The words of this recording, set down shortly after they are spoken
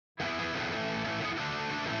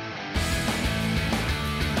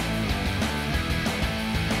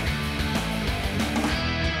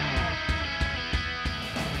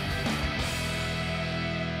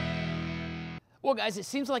Well, guys, it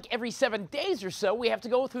seems like every 7 days or so we have to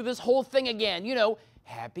go through this whole thing again. You know,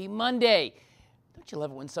 Happy Monday. Don't you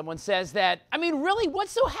love it when someone says that? I mean, really,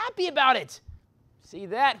 what's so happy about it? See,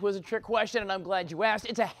 that was a trick question, and I'm glad you asked.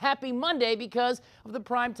 It's a Happy Monday because of the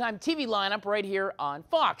primetime TV lineup right here on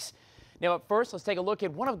Fox. Now, at first, let's take a look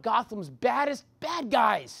at one of Gotham's baddest bad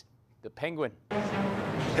guys, the Penguin.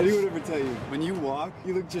 Anyone ever tell you, when you walk,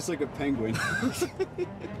 you look just like a penguin?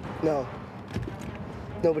 No.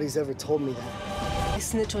 Nobody's ever told me that. You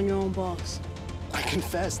snitch on your own boss. I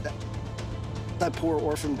confess that poor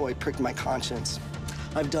orphan boy pricked my conscience.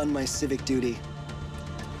 I've done my civic duty.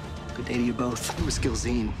 Good day to you both. It was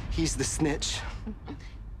Gilzine. He's the snitch.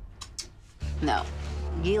 No.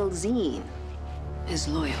 Gilzine is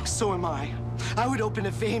loyal. So am I. I would open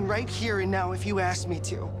a vein right here and now if you asked me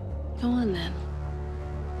to. Go on then.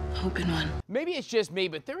 Open one. Maybe it's just me,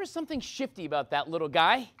 but there is something shifty about that little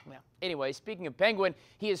guy. Well, anyway, speaking of Penguin,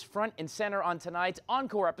 he is front and center on tonight's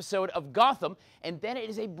encore episode of Gotham, and then it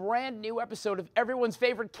is a brand new episode of everyone's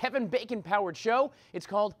favorite Kevin Bacon-powered show. It's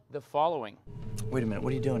called The Following. Wait a minute,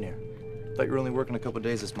 what are you doing here? Thought you were only working a couple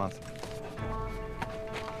days this month.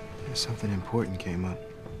 Something important came up.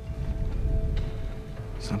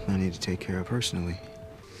 Something I need to take care of personally.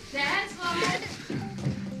 That's fun.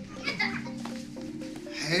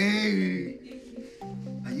 Hey!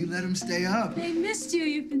 Now you let him stay up. They missed you.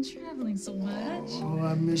 You've been traveling so much. Oh,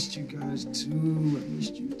 I missed you guys too. I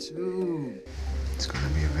missed you too. It's gonna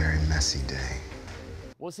be a very messy day.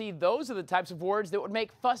 Well, see, those are the types of words that would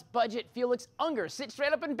make fuss budget Felix Unger sit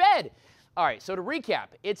straight up in bed. All right, so to recap,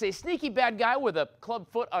 it's a sneaky bad guy with a club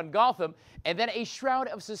foot on Gotham, and then a shroud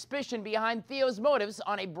of suspicion behind Theo's motives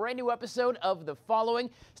on a brand new episode of The Following,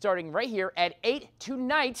 starting right here at 8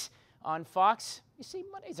 tonight on Fox. You see,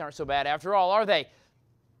 Mondays aren't so bad after all, are they?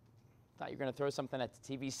 Thought you were going to throw something at the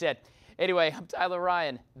TV set. Anyway, I'm Tyler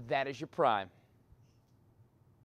Ryan. That is your Prime.